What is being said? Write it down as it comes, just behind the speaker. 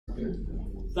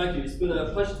Thank you. It's been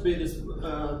a pleasure to be at this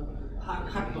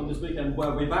hackathon this weekend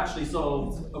where we've actually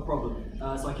solved a problem.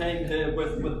 So I came here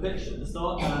with a pitch at the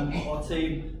start, and our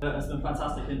team has been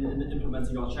fantastic in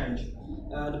implementing our change.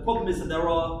 The problem is that there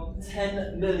are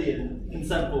 10 million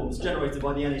consent forms generated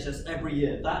by the NHS every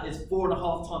year. That is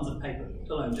 4.5 tons of paper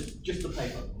alone, just the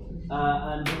paper.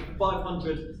 And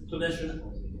 500 clinician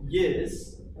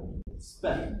years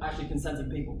spent actually consenting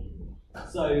people.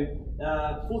 So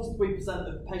 43%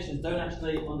 of patients don't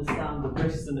actually understand the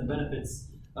risks and the benefits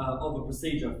of a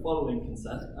procedure following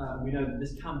consent. We know that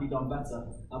this can be done better,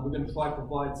 and we're going to try to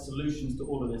provide solutions to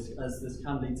all of this, as this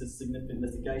can lead to significant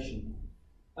litigation.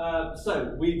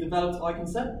 So we developed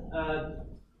iConsent.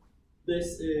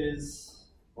 This is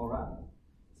alright.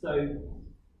 So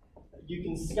you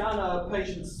can scan a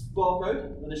patient's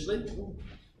barcode initially.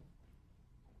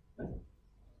 Okay.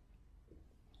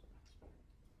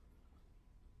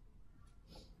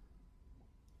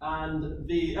 And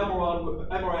the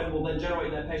MRN will then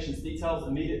generate their patient's details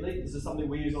immediately. This is something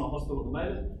we use on our hospital at the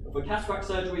moment. For cataract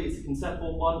surgery, it's a consent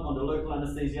form 1 under local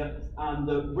anaesthesia, and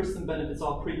the risks and benefits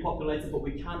are pre-populated, but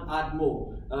we can add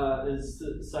more as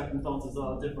circumstances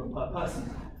are different per person.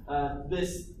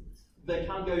 They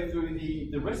can go through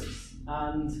the risks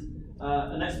and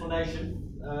an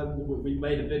explanation. We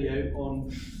made a video on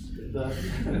the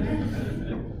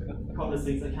couple of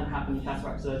things that can happen in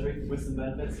cataract surgery, risks and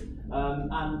benefits.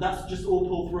 And that's just all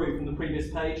pulled through from the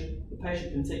previous page. The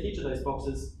patient can tick each of those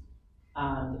boxes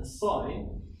and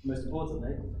sign, most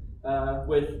importantly,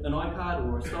 with an iPad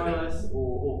or a stylus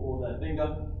or their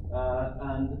finger,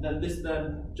 and then this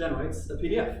then generates a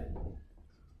PDF.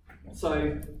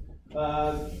 So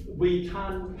we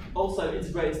can also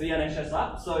integrate into the NHS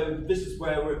app. So this is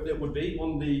where it would be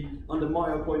under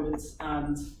My Appointments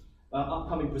and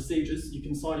upcoming procedures. You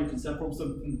can sign your consent form.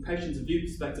 So from the patient's view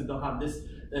perspective, they'll have this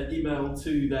email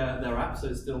to their app, so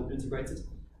it's still integrated.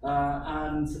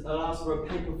 And allows for a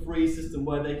paper-free system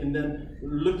where they can then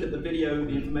look at the video,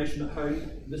 the information at home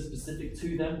that's specific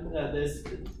to them. There's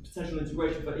potential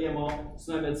integration for EMR,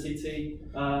 SNOMED CT,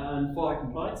 and fire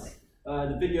compliance.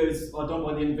 The videos are done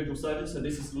by the individual surgeon, so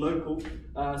this is local,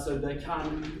 so they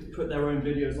can put their own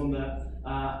videos on there,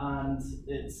 and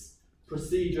it's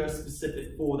procedure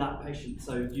specific for that patient.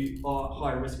 So if you are at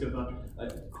high risk of a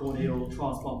corneal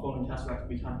transplant following cataract,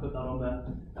 we can put that on there.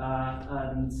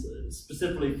 And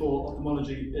specifically for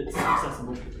ophthalmology, it's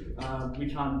accessible. We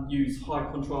can use high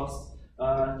contrast,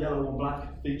 yellow and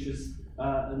black features,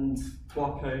 and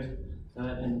barcode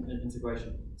in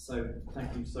integration. So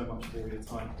thank you so much for your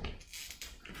time.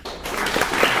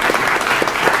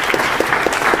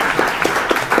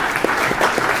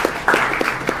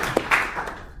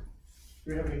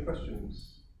 Do we have any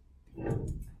questions?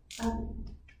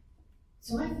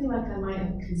 So I feel like I might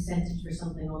have consented for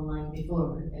something online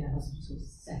before in a hospital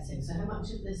setting. So how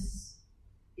much of this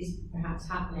is perhaps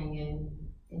happening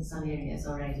in some areas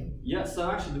already? Yeah, so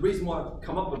actually the reason why I've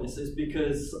come up with this is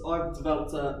because I've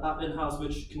developed an app in-house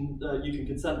which you can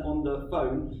consent on the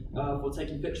phone for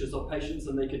taking pictures of patients,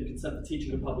 and they can consent for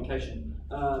teaching and publication.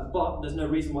 But there's no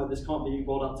reason why this can't be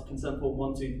rolled out to consent form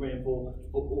 1, 2, 3 and 4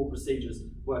 for all procedures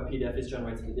where a PDF is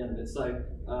generated at the end of it. So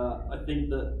I think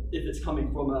that if it's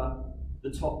coming from the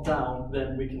top down,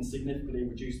 then we can significantly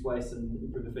reduce waste and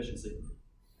improve efficiency.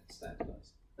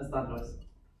 And standardise.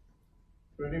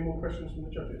 Are there any more questions from the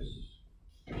judges?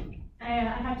 I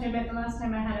have to admit, the last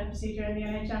time I had a procedure in the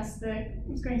NHS that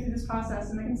was going through this process,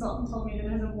 and the consultant told me that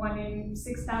there's a 1 in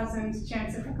 6,000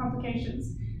 chance of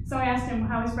complications. So I asked him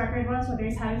how his record was, whether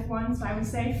he's had his one, so I was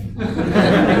safe.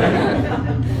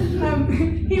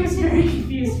 He was very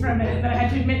confused for a minute, but I had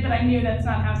to admit that I knew that's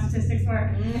not how statistics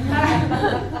work.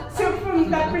 So from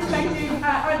that perspective,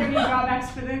 are there any drawbacks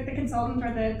for the consultant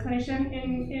or the clinician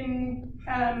in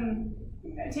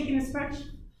taking this approach?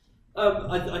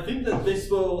 I think that this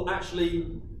will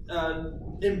actually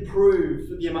improve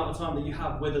the amount of time that you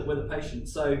have with a patient.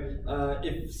 So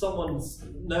if someone is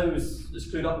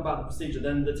clued up about the procedure,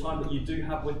 then the time that you do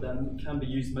have with them can be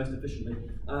used most efficiently.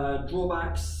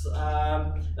 Drawbacks,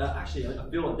 actually I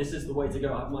feel like this is the way to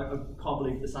go. I can't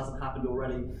believe this hasn't happened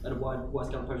already at a wide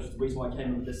scale approach. It's the reason why I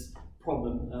came up with this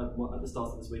problem at the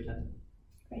start of this weekend.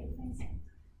 Great, thanks.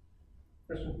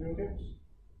 Question from the audience?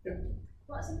 Yeah.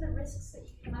 What are some of the risks that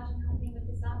you can imagine happening with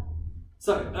this app?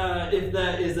 So, if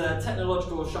there is a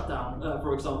technological shutdown,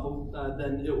 for example,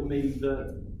 then it will mean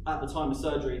that at the time of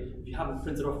surgery, if you haven't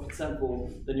printed off a consent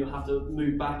form, then you'll have to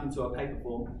move back into a paper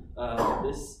form like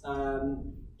this.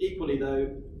 Equally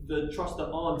though, the trusts that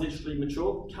aren't digitally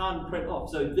mature can print off.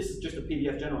 So this is just a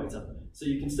PDF generator. So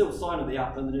you can still sign on the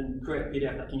app and then create a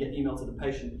PDF that can get emailed to the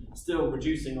patient, still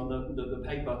reducing on the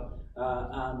paper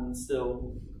and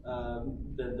still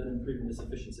then improving this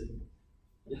efficiency.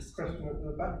 Yes? Question at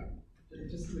the back.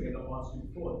 Just something I got asked you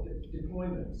before,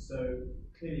 deployment. So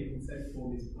clearly a consent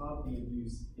form is partly of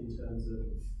use in terms of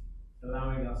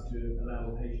allowing us to allow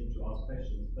the patient to ask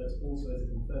questions, but also as a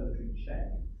confirmatory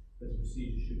check that the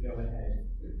procedure should go ahead.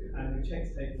 And the checks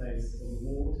take place on the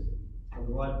ward, on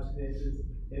the arrival theatres,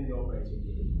 in the operating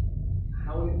room.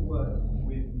 How will it work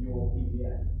with your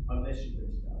PDF unless you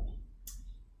print it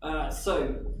out?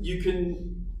 So you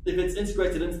can, if it's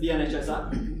integrated into the NHS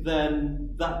app,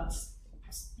 then that's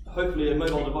hopefully a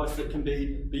mobile device that can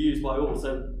be used by all.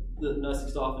 So the nursing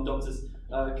staff and doctors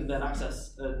can then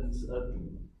access and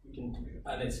we can.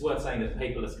 And it's worth saying that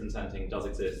paperless consenting does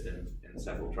exist in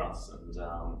several trusts, and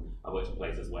I've worked in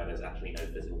places where there's actually no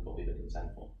physical copy of the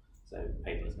consent form. So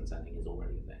paperless consenting is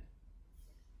already a thing.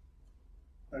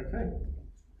 Okay.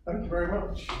 Thank you very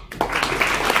much.